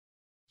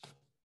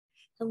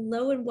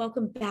Hello and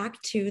welcome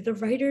back to the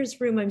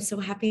Writer's Room. I'm so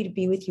happy to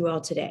be with you all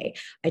today.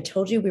 I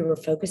told you we were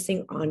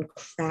focusing on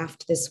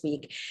craft this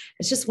week.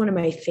 It's just one of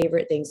my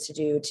favorite things to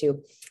do,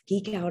 to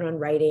geek out on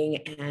writing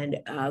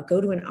and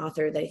go to an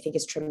author that I think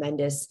is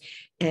tremendous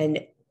and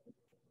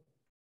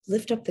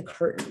lift up the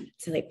curtain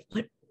to like,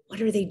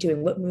 what are they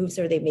doing? What moves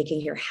are they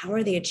making here? How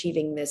are they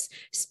achieving this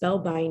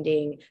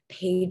spellbinding,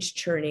 page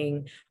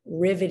churning,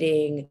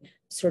 riveting,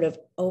 sort of,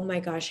 oh my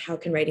gosh, how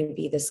can writing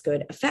be this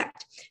good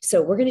effect? So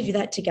we're going to do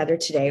that together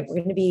today. We're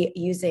going to be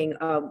using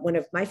one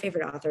of my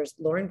favorite authors,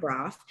 Lauren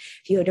Groff.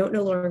 If you don't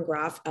know Lauren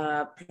Groff,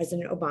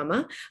 President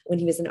Obama, when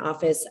he was in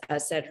office,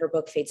 said her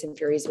book, Fates and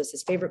Furies, was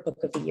his favorite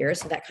book of the year.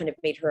 So that kind of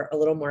made her a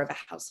little more of a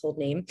household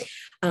name.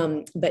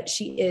 But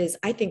she is,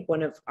 I think,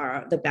 one of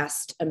the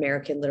best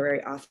American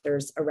literary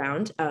authors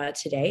around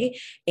today.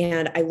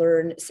 And I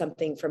learn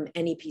something from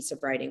any piece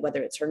of writing,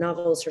 whether it's her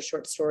novels, her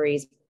short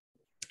stories,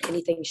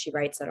 anything she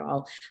writes at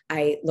all,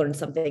 I learned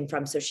something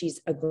from. So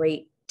she's a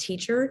great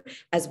teacher,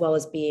 as well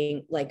as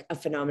being like a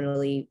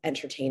phenomenally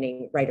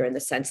entertaining writer in the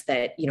sense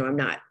that, you know, I'm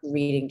not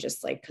reading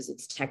just like because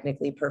it's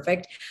technically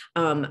perfect.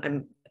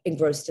 I'm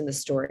engrossed in the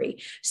story.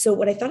 So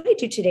what I thought I'd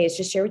do today is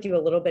just share with you a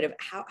little bit of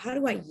how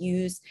do I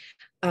use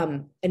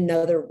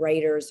another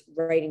writer's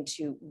writing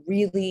to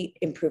really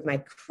improve my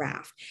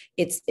craft.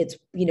 It's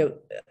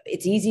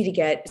easy to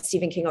get.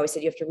 Stephen King always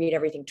said you have to read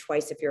everything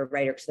twice if you're a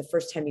writer, because the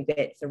first time you get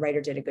it, if the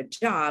writer did a good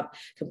job,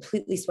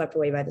 completely swept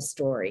away by the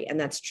story. And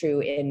that's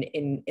true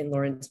in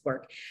Lauren's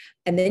work.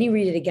 And then you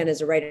read it again as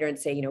a writer and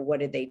say, you know,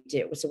 what did they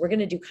do? So we're going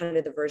to do kind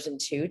of the version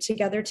 2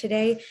 together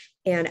today.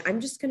 And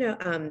I'm just going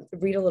to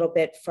read a little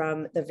bit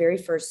from the very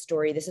first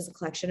story. This is a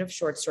collection of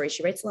short stories.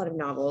 She writes a lot of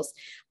novels.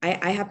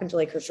 I happen to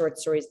like her short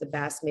stories the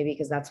best, maybe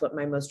because that's what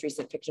my most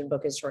recent fiction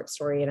book is, short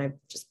story. And I've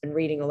just been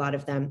reading a lot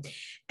of them.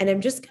 And I'm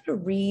just going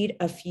to read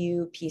a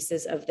few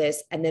pieces of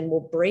this, and then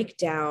we'll break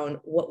down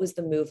what was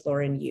the move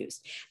Lauren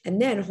used.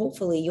 And then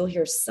hopefully you'll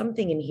hear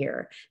something in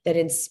here that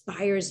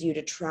inspires you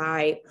to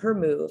try her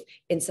move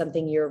in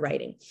something you're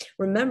writing.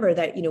 Remember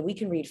that, you know, we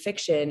can read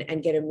fiction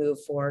and get a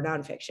move for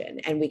nonfiction,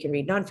 and we can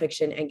read nonfiction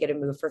and get a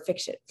move for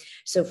fiction.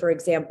 So for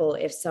example,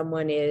 if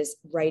someone is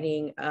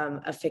writing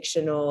a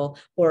fictional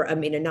or a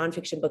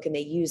nonfiction book and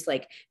they use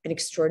like an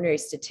extraordinary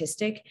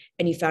statistic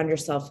and you found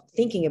yourself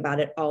thinking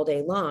about it all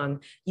day long,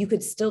 you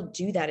could still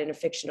do that in a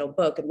fictional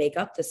book and make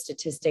up the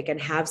statistic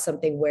and have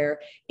something where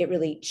it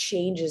really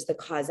changes the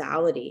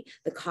causality,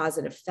 the cause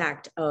and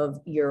effect of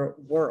your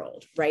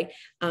world, right?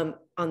 On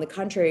the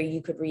contrary,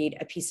 you could read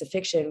a piece of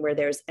fiction where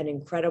there's an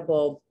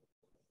incredible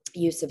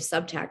use of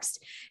subtext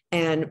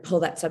and pull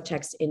that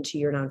subtext into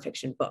your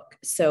nonfiction book.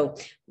 So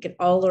we can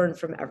all learn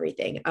from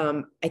everything.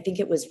 I think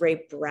it was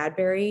Ray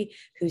Bradbury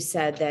who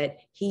said that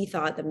he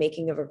thought the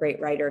making of a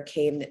great writer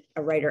came that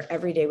a writer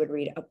every day would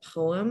read a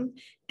poem,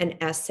 an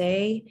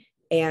essay,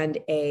 and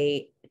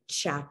a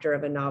chapter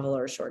of a novel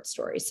or a short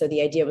story. So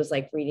the idea was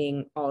like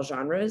reading all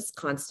genres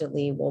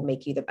constantly will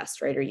make you the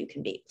best writer you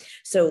can be.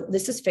 So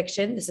this is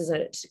fiction. This is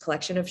a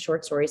collection of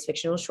short stories,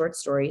 fictional short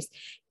stories.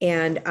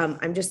 And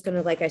I'm just going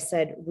to, like I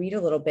said, read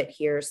a little bit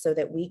here so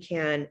that we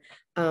can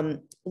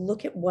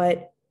look at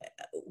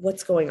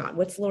what's going on.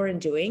 What's Lauren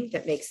doing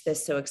that makes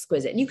this so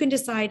exquisite? And you can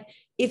decide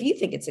if you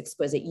think it's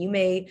exquisite. You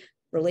may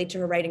relate to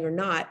her writing or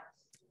not,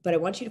 but I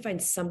want you to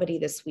find somebody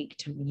this week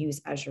to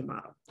use as your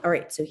model. All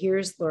right, so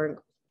here's Lauren.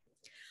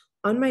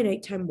 On my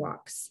nighttime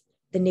walks,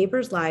 the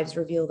neighbors' lives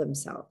reveal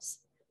themselves,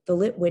 the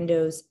lit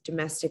windows,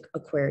 domestic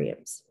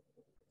aquariums.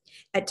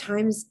 At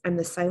times, I'm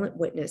the silent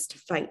witness to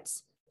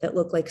fights that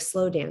look like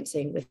slow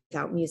dancing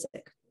without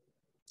music.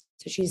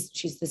 So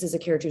this is a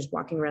character who's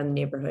walking around the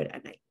neighborhood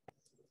at night.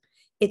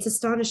 It's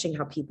astonishing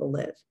how people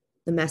live,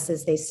 the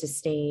messes they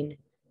sustain,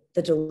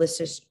 the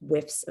delicious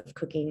whiffs of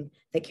cooking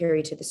that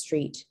carry to the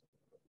street,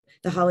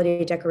 the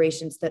holiday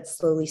decorations that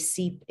slowly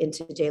seep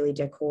into daily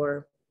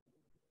decor.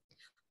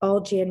 All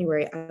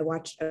January, I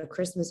watched a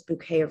Christmas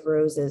bouquet of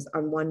roses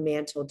on one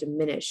mantle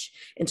diminish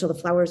until the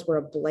flowers were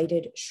a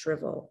blighted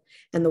shrivel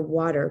and the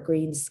water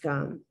green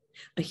scum,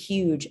 a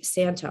huge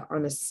Santa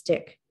on a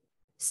stick,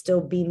 still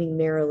beaming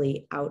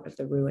merrily out of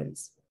the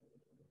ruins.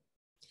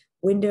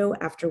 Window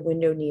after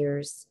window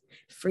nears,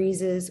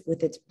 freezes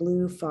with its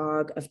blue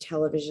fog of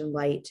television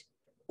light,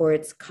 or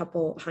its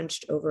couple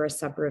hunched over a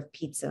supper of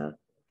pizza,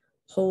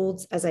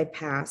 holds as I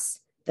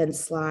pass, then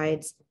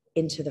slides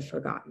into the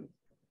forgotten.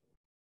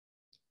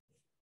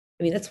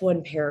 I mean, that's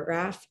one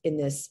paragraph in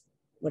this,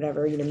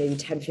 whatever, maybe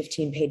 10,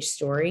 15 page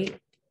story.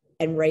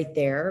 And right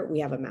there, we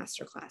have a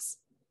masterclass.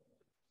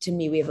 To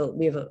me, we have a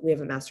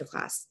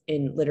masterclass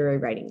in literary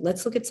writing.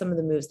 Let's look at some of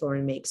the moves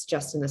Lauren makes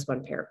just in this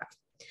one paragraph.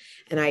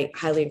 And I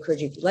highly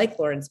encourage you, if you like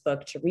Lauren's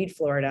book, to read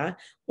Florida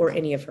or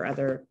any of her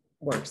other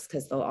works,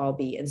 because they'll all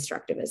be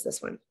instructive as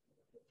this one.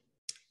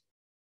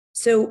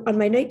 So on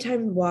my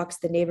nighttime walks,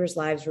 the neighbors'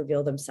 lives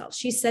reveal themselves.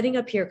 She's setting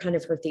up here kind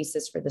of her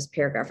thesis for this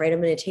paragraph, right?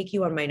 I'm going to take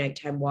you on my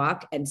nighttime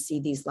walk and see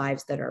these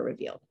lives that are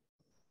revealed.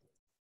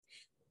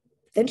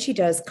 Then she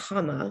does,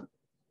 comma,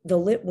 the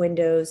lit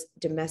windows,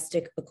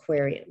 domestic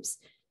aquariums.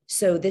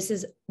 So this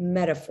is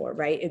metaphor,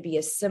 right? It'd be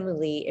a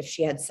simile if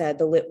she had said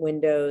the lit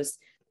windows,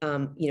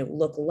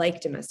 look like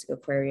domestic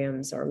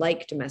aquariums or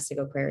like domestic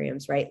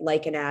aquariums, right?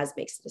 Like and as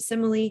makes it a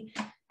simile.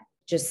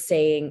 Just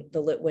saying the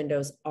lit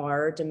windows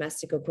are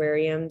domestic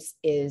aquariums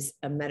is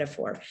a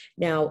metaphor.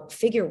 Now,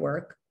 figure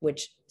work,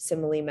 which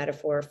simile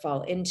metaphor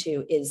fall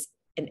into, is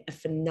a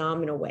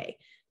phenomenal way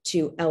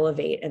to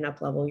elevate and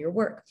up-level your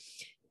work.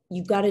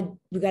 We got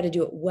to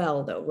do it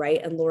well though, right?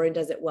 And Lauren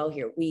does it well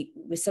here. We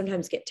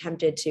sometimes get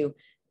tempted to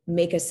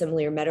make a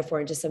simile or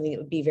metaphor into something that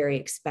would be very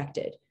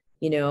expected.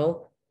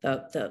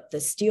 The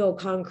steel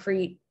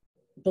concrete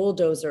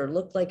bulldozer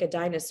looked like a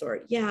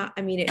dinosaur. Yeah,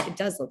 I mean, it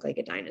does look like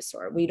a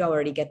dinosaur. We'd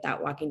already get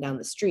that walking down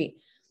the street.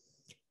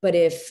 But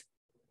if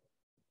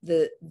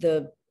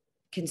the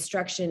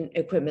construction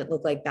equipment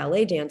looked like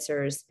ballet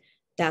dancers,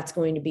 that's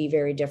going to be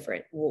very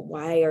different. Well,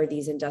 why are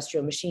these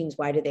industrial machines?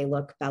 Why do they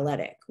look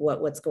balletic?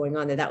 What's going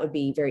on there? That would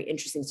be very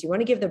interesting. So you want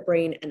to give the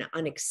brain an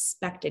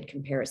unexpected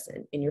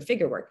comparison in your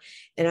figure work.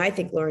 And I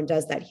think Lauren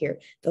does that here.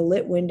 The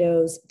lit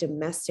windows,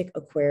 domestic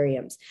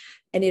aquariums.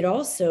 And it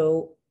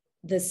also,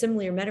 the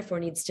simile or metaphor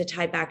needs to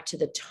tie back to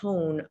the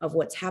tone of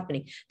what's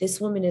happening.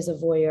 This woman is a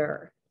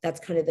voyeur.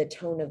 That's kind of the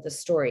tone of the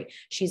story.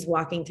 She's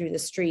walking through the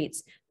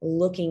streets,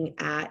 looking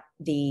at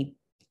the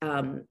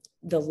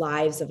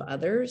lives of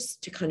others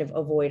to kind of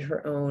avoid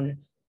her own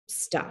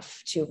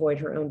stuff, to avoid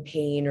her own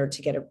pain or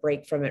to get a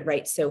break from it,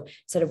 right? So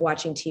instead of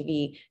watching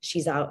TV,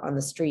 she's out on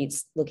the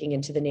streets looking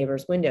into the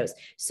neighbors' windows.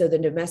 So the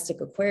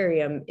domestic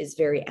aquarium is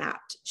very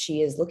apt.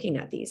 She is looking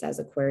at these as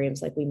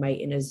aquariums like we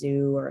might in a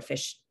zoo or a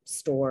fish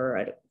store or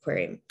an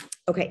aquarium.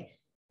 Okay.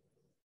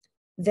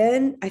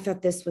 Then I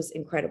thought this was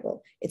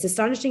incredible. It's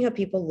astonishing how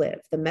people live,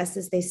 the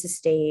messes they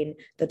sustain,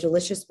 the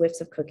delicious whiffs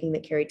of cooking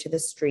that carry to the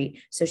street.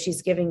 So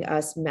she's giving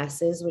us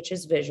messes, which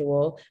is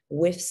visual,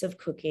 whiffs of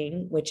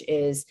cooking, which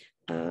is,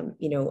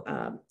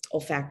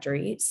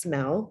 olfactory,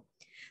 smell,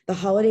 the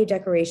holiday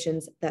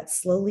decorations that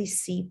slowly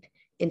seep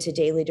into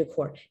daily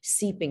decor.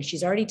 Seeping,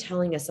 she's already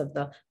telling us of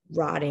the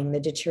rotting,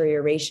 the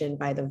deterioration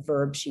by the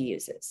verb she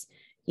uses.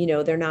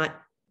 They're not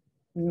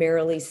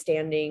merrily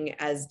standing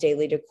as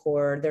daily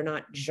decor. They're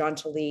not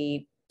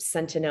jauntily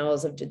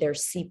sentinels they're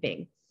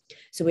seeping.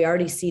 So we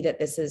already see that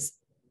this is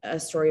a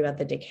story about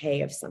the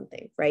decay of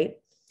something, right?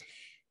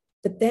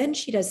 But then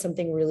she does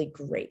something really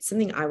great,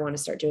 something I want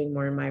to start doing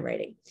more in my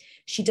writing.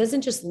 She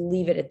doesn't just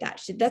leave it at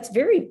that. That's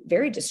very,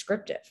 very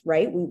descriptive,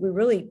 right? We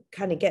really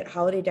kind of get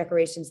holiday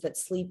decorations that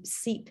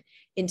seep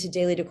into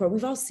daily decor.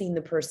 We've all seen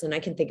the person. I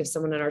can think of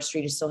someone on our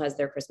street who still has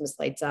their Christmas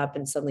lights up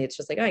and suddenly it's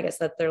just like, oh, I guess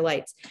that's their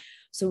lights.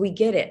 So we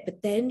get it.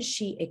 But then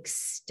she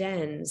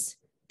extends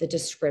the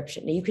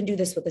description. Now you can do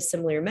this with a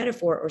similar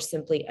metaphor or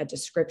simply a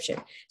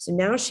description. So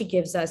now she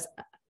gives us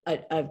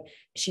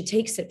she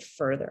takes it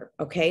further.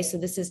 Okay. So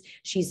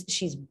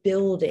she's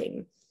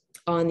building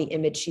on the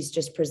image she's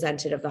just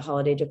presented of the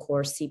holiday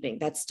decor seeping.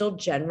 That's still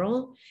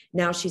general.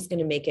 Now she's going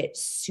to make it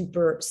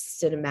super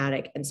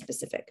cinematic and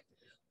specific.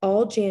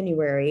 All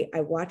January,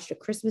 I watched a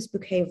Christmas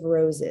bouquet of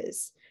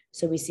roses.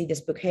 So we see this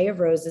bouquet of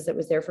roses that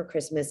was there for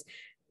Christmas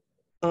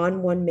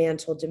on one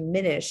mantle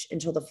diminish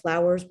until the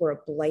flowers were a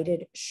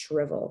blighted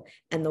shrivel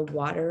and the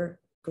water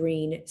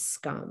green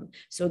scum.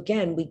 So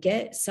again, we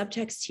get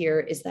subtext here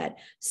is that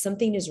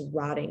something is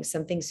rotting,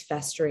 something's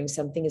festering,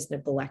 something is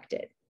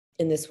neglected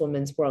in this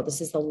woman's world.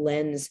 This is the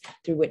lens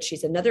through which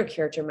another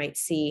character might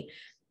see,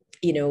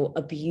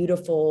 a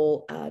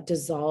beautiful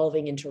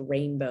dissolving into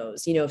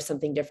rainbows, if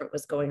something different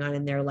was going on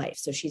in their life.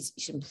 So she's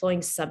employing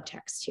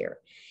subtext here.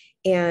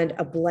 And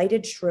a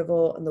blighted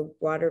shrivel and the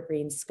water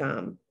green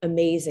scum.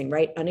 Amazing,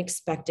 right?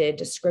 Unexpected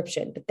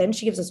description. But then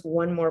she gives us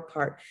one more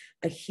part,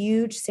 a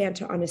huge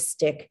Santa on a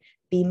stick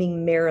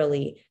beaming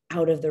merrily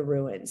out of the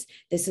ruins.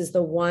 This is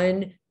the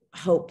one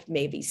hope,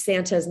 maybe.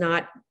 Santa's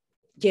not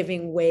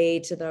giving way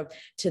to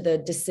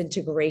the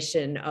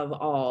disintegration of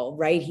all,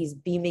 right? He's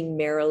beaming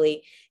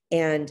merrily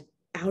and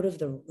out of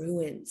the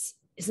ruins.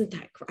 Isn't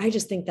that, I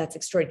just think that's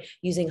extraordinary.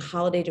 Using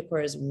holiday decor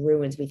as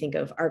ruins, we think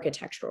of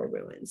architectural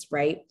ruins,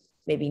 right?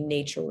 Maybe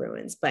nature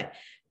ruins, but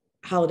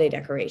holiday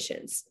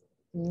decorations,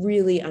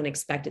 really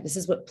unexpected. This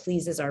is what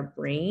pleases our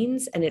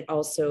brains, and it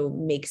also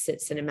makes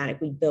it cinematic.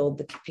 We build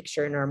the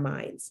picture in our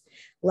minds.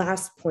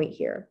 Last point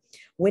here,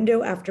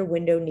 window after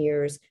window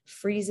nears,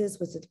 freezes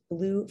with its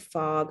blue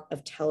fog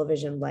of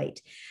television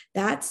light.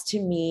 That's, to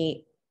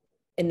me,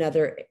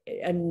 another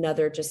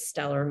just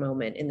stellar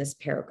moment in this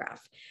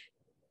paragraph.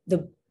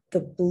 The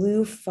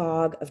blue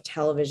fog of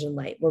television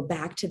light. We're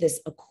back to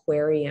this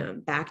aquarium,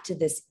 back to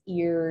this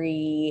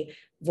eerie,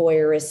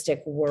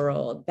 voyeuristic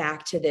world,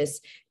 back to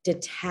this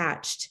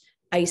detached,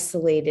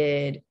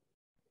 isolated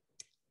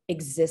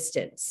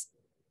existence.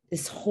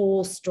 This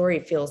whole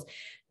story feels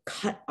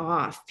cut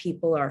off.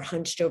 People are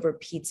hunched over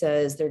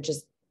pizzas. They're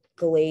just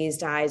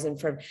glazed eyes in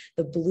front of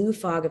the blue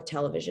fog of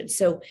television.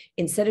 So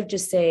instead of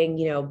just saying,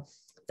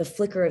 the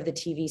flicker of the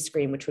TV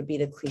screen, which would be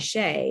the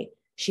cliche,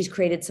 she's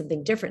created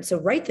something different. So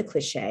write the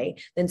cliche,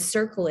 then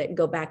circle it and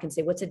go back and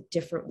say, what's a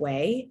different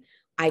way?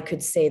 I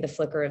could say the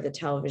flicker of the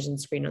television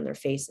screen on their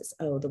faces.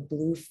 Oh, the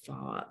blue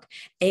fog.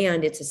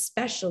 And it's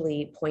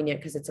especially poignant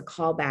because it's a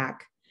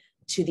callback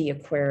to the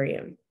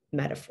aquarium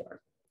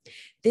metaphor.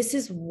 This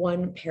is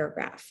one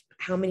paragraph.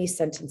 How many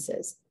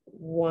sentences?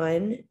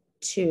 1,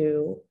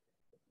 2,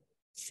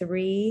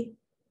 3,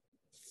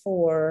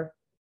 4,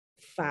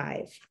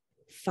 5.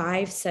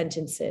 5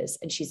 sentences,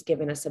 and she's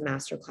given us a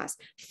masterclass.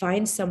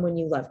 Find someone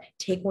you love.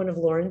 Take one of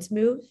Lauren's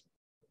moves,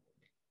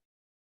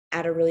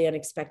 add a really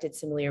unexpected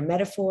simile or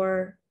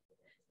metaphor,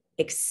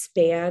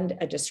 expand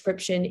a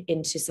description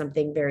into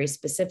something very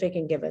specific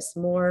and give us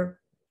more.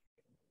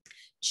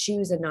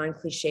 Choose a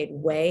non-cliched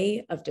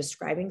way of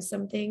describing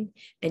something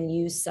and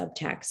use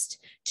subtext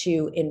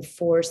to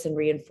enforce and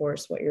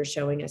reinforce what you're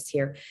showing us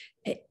here.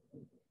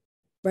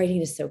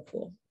 Writing is so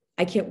cool.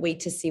 I can't wait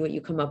to see what you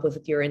come up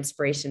with your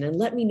inspiration, and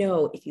let me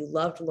know if you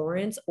loved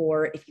Lauren's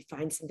or if you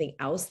find something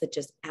else that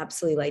just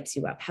absolutely lights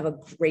you up. Have a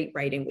great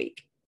writing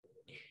week.